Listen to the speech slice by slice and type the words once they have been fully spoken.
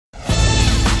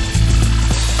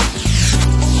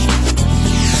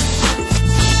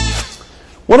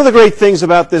One of the great things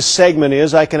about this segment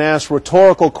is I can ask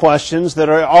rhetorical questions that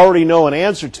I already know an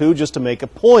answer to just to make a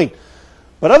point.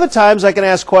 But other times I can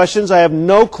ask questions I have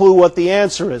no clue what the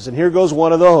answer is, and here goes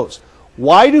one of those.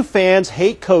 Why do fans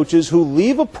hate coaches who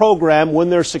leave a program when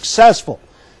they're successful?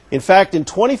 In fact, in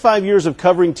 25 years of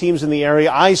covering teams in the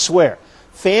area, I swear,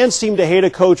 fans seem to hate a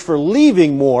coach for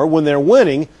leaving more when they're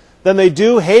winning than they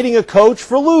do hating a coach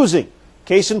for losing.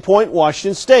 Case in point,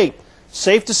 Washington State.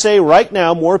 Safe to say right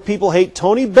now more people hate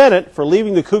Tony Bennett for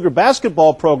leaving the Cougar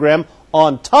basketball program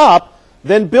on top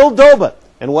than Bill Doba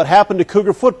and what happened to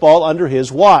Cougar football under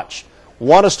his watch.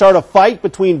 Want to start a fight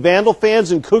between Vandal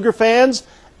fans and Cougar fans?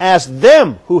 Ask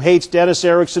them who hates Dennis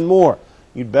Erickson more.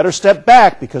 You'd better step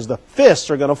back because the fists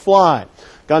are going to fly.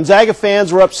 Gonzaga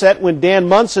fans were upset when Dan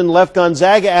Munson left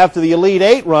Gonzaga after the Elite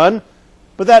Eight run,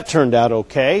 but that turned out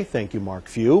okay. Thank you, Mark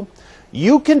Few.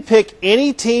 You can pick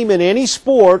any team in any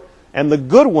sport, and the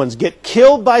good ones get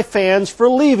killed by fans for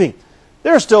leaving.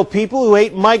 There are still people who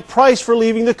hate Mike Price for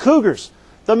leaving the Cougars.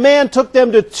 The man took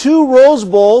them to 2 Rose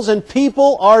Bowls, and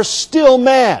people are still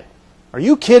mad. Are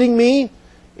you kidding me?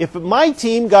 If my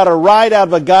team got a ride out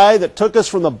of a guy that took us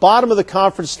from the bottom of the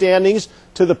conference standings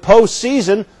to the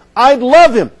postseason, I'd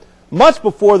love him. Much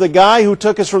before the guy who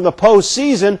took us from the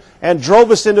postseason and drove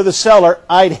us into the cellar,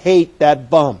 I'd hate that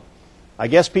bum. I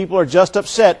guess people are just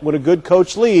upset when a good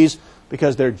coach leaves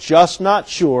because they're just not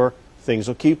sure things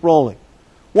will keep rolling.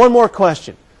 One more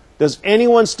question. Does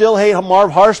anyone still hate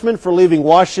Marv Harshman for leaving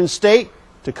Washington State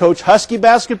to coach Husky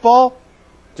basketball?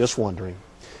 Just wondering.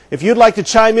 If you'd like to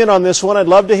chime in on this one, I'd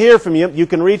love to hear from you. You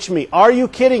can reach me, Are You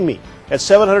Kidding Me, at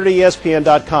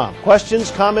 700ESPN.com.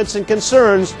 Questions, comments, and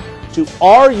concerns to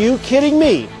Are You Kidding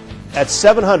Me at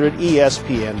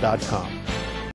 700ESPN.com.